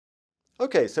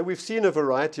Okay, so we've seen a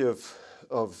variety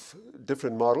of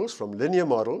different models, from linear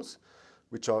models,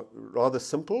 which are rather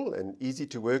simple and easy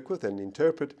to work with and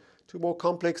interpret, to more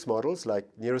complex models like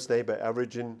nearest neighbor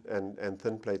averaging and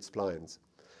thin plate splines.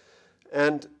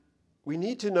 And we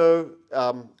need to know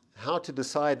how to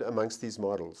decide amongst these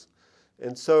models.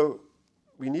 And so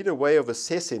we need a way of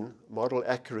assessing model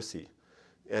accuracy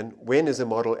and when is a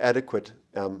model adequate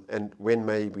and when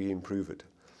may we improve it.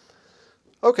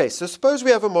 Okay, so suppose we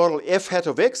have a model f hat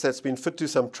of x that's been fit to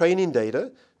some training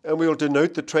data, and we'll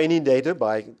denote the training data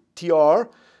by TR,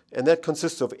 and that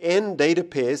consists of n data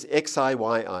pairs xi,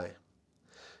 yi.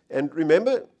 And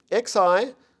remember,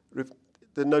 xi,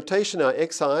 the notation now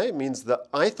xi means the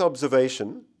ith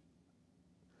observation,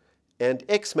 and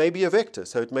x may be a vector,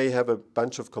 so it may have a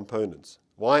bunch of components.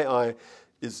 Yi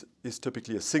is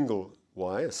typically a single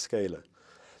y, a scalar.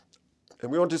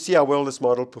 And we want to see how well this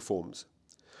model performs.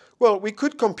 Well, we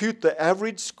could compute the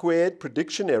average squared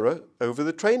prediction error over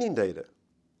the training data.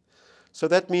 So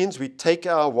that means we take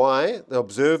our y, the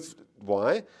observed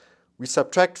y, we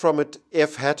subtract from it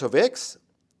f hat of x,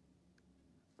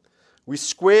 we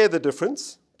square the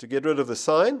difference to get rid of the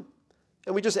sign,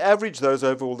 and we just average those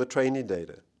over all the training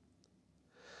data.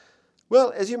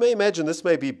 Well, as you may imagine, this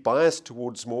may be biased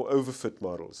towards more overfit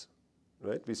models.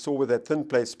 Right? We saw with that thin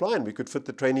plate spline, we could fit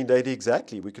the training data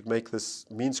exactly. We could make this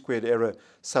mean squared error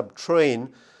sub-train,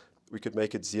 we could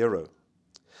make it 0.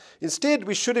 Instead,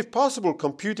 we should, if possible,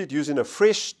 compute it using a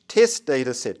fresh test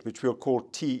data set, which we'll call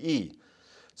TE.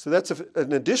 So that's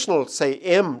an additional, say,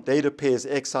 m data pairs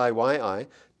xi, yi,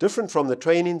 different from the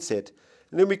training set.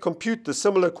 And then we compute the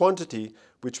similar quantity,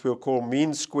 which we'll call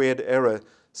mean squared error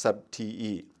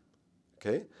sub-TE.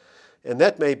 Okay? And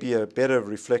that may be a better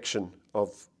reflection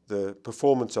of the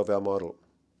performance of our model.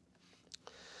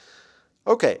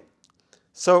 Okay,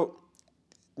 so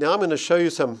now I'm going to show you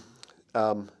some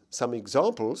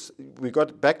examples. We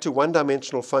got back to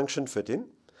one-dimensional function fitting.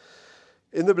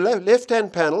 In the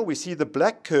left-hand panel, we see the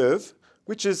black curve,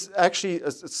 which is actually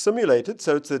simulated,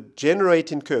 so it's a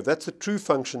generating curve. That's a true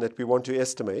function that we want to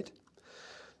estimate.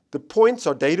 The points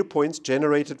are data points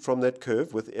generated from that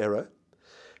curve with error.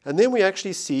 And then we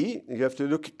actually see, you have to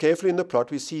look carefully in the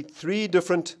plot, we see 3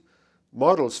 different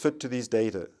models fit to these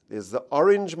data. There's the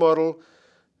orange model,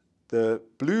 the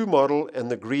blue model, and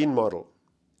the green model.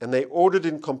 And they're ordered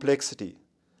in complexity.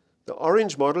 The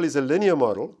orange model is a linear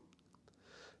model.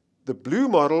 The blue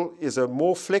model is a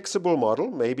more flexible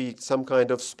model, maybe some kind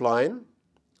of spline,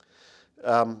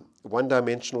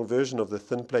 one-dimensional version of the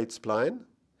thin plate spline.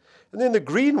 And then the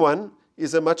green one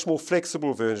is a much more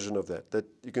flexible version of that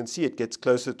you can see it gets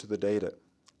closer to the data.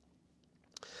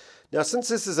 Now, since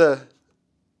this is a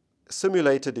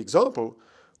simulated example,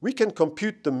 we can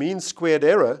compute the mean squared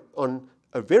error on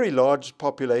a very large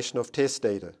population of test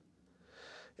data.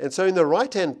 And so in the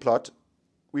right-hand plot,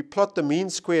 we plot the mean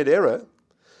squared error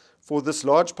for this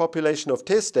large population of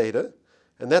test data,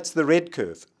 and that's the red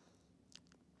curve.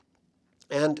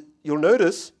 And you'll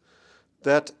notice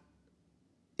that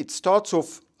it starts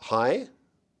off high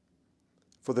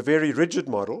for the very rigid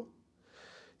model.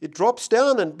 It drops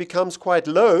down and becomes quite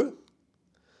low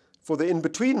for the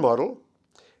in-between model.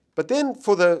 But then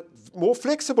for the more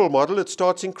flexible model, it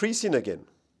starts increasing again.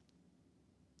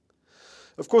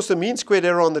 Of course, the mean squared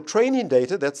error on the training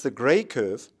data, that's the gray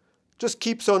curve, just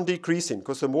keeps on decreasing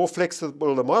because the more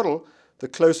flexible the model, the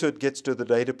closer it gets to the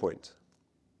data point.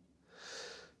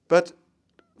 But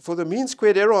for the mean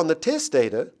squared error on the test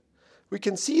data, we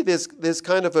can see there's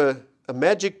kind of a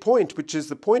magic point, which is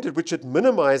the point at which it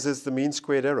minimizes the mean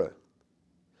squared error.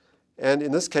 And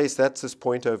in this case, that's this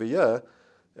point over here.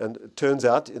 And it turns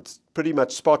out it's pretty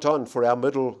much spot on for our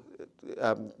middle,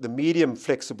 the medium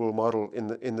flexible model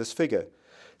in this figure.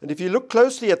 And if you look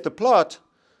closely at the plot,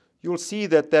 you'll see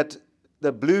that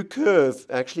the blue curve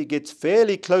actually gets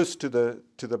fairly close to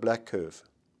the black curve.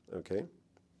 Okay.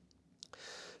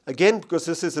 Again, because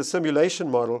this is a simulation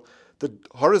model, the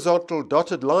horizontal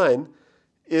dotted line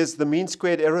is the mean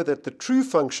squared error that the true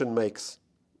function makes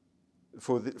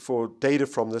for data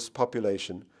from this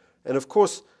population. And of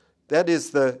course, that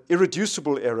is the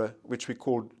irreducible error, which we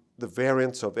call the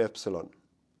variance of epsilon.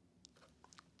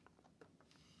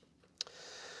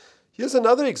 Here's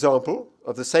another example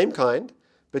of the same kind,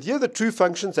 but here the true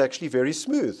function is actually very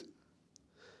smooth.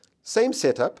 Same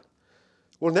setup.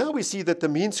 Well, now we see that the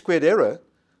mean squared error,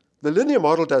 the linear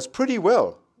model does pretty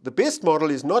well. The best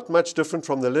model is not much different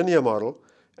from the linear model,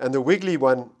 and the wiggly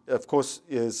one, of course,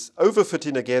 is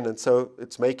overfitting again, and so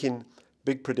it's making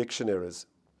big prediction errors.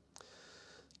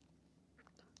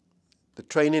 The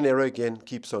training error again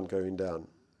keeps on going down.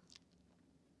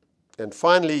 And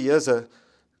finally, here's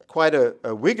quite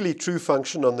a wiggly true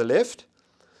function on the left.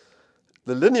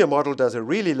 the linear model does a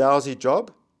really lousy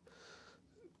job.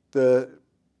 The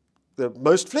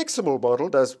most flexible model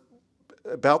does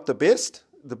about the best.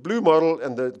 The blue model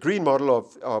and the green model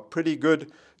are pretty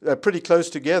good, pretty close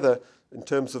together in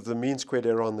terms of the mean squared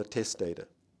error on the test data.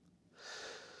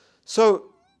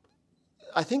 So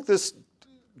I think this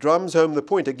drums home the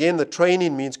point. Again, the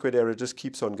training mean squared error just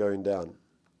keeps on going down.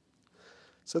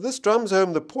 So this drums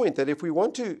home the point that if we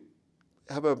want to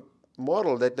have a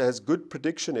model that has good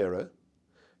prediction error,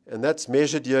 and that's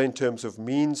measured here in terms of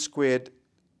mean squared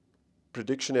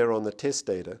prediction error on the test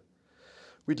data,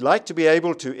 we'd like to be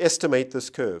able to estimate this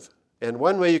curve. And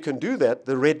one way you can do that,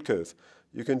 the red curve,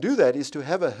 you can do that is to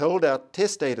have a held out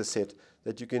test data set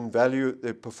that you can value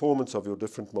the performance of your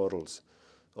different models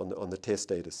on the test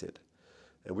data set.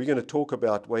 And we're going to talk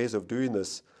about ways of doing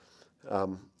this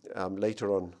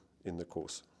later on in the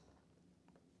course.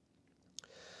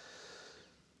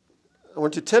 I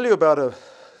want to tell you about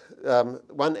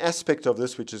one aspect of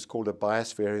this, which is called a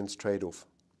bias variance trade-off.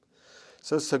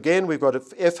 So again, we've got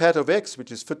f hat of x,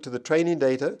 which is fit to the training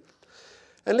data.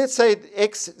 And let's say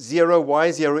x0,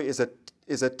 y0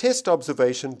 is a test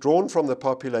observation drawn from the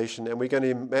population, and we're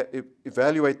going to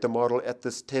evaluate the model at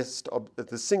this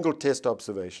single test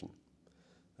observation.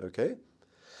 Okay?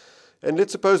 And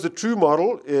let's suppose the true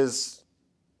model is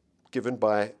given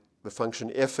by the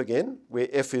function f again, where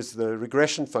f is the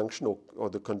regression function or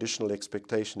the conditional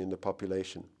expectation in the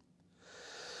population.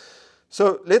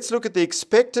 So let's look at the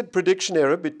expected prediction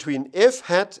error between f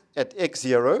hat at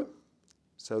x0.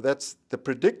 So that's the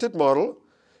predicted model,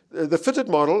 the fitted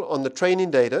model on the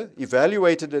training data,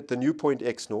 evaluated at the new point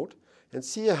x0, and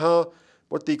see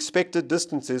what the expected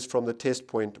distance is from the test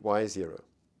point y0.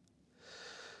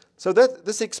 So that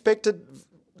this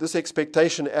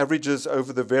expectation averages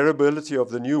over the variability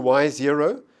of the new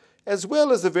y0, as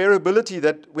well as the variability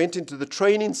that went into the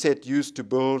training set used to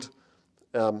build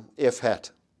f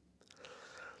hat.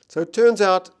 So it turns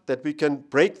out that we can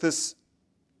break this,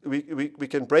 we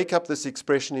can break up this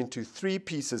expression into three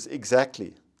pieces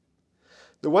exactly.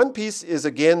 The one piece is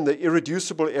again the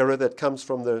irreducible error that comes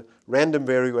from the random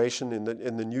variation in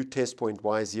the new test point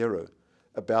y0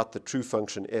 about the true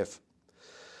function f.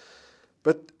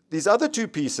 But these other two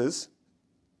pieces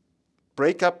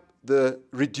break up the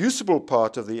reducible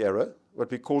part of the error,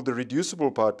 what we called the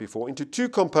reducible part before, into two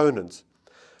components.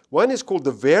 One is called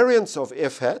the variance of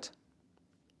f hat,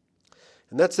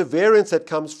 and that's the variance that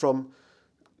comes from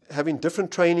having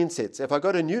different training sets. If I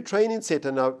got a new training set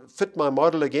and I fit my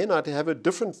model again, I'd have a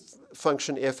different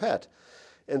function f hat.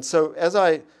 And so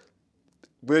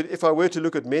if I were to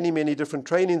look at many, many different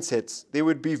training sets, there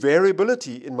would be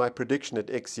variability in my prediction at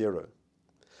x0.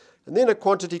 And then a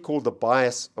quantity called the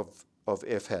bias of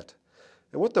f hat.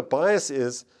 And what the bias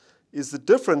is the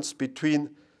difference between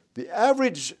the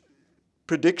average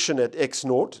prediction at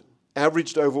x0,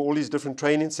 averaged over all these different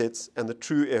training sets, and the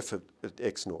true f at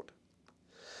x0.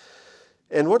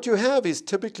 And what you have is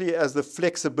typically as the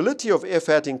flexibility of f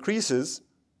hat increases,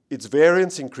 its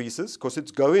variance increases, because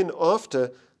it's going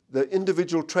after the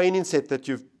individual training set that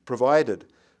you've provided,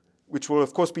 which will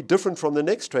of course be different from the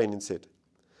next training set.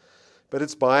 But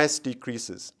its bias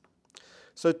decreases.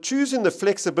 So choosing the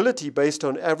flexibility based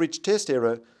on average test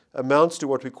error amounts to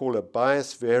what we call a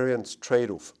bias variance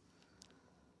trade-off.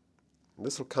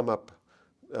 This will come up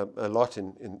a lot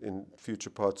in future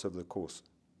parts of the course.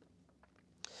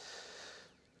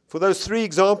 For those three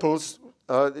examples,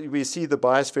 we see the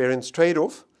bias variance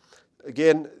trade-off.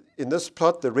 Again, in this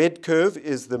plot, the red curve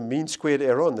is the mean squared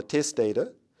error on the test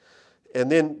data. And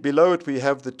then below it, we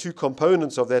have the two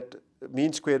components of that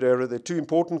mean squared error, the two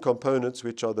important components,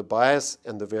 which are the bias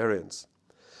and the variance.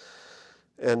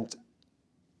 And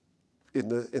in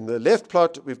the left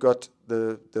plot, we've got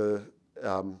the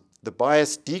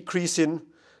bias decreasing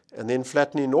and then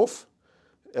flattening off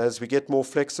as we get more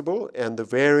flexible, and the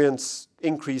variance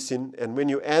increasing. And when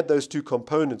you add those two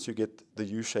components, you get the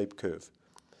U-shaped curve.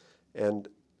 And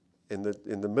in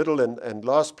the middle and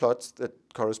last plots that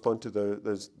correspond to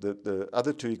the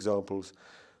other two examples,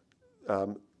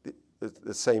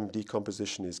 the same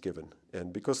decomposition is given.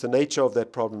 And because the nature of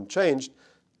that problem changed,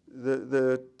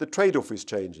 the trade-off is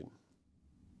changing.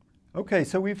 Okay,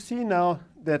 so we've seen now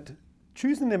that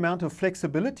choosing the amount of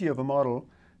flexibility of a model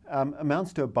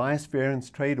amounts to a bias variance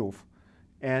trade-off.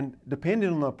 And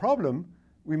depending on the problem,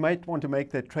 we might want to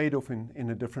make that trade-off in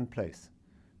a different place.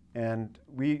 And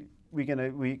we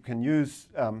can use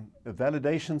a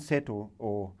validation set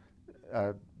or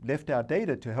left out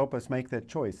data to help us make that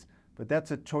choice. But that's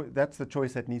the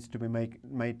choice that needs to be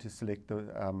made to select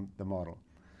the model.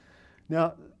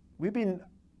 Now, we've been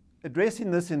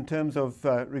addressing this in terms of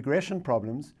regression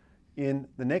problems, In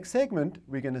the next segment,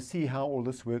 we're going to see how all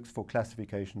this works for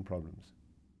classification problems.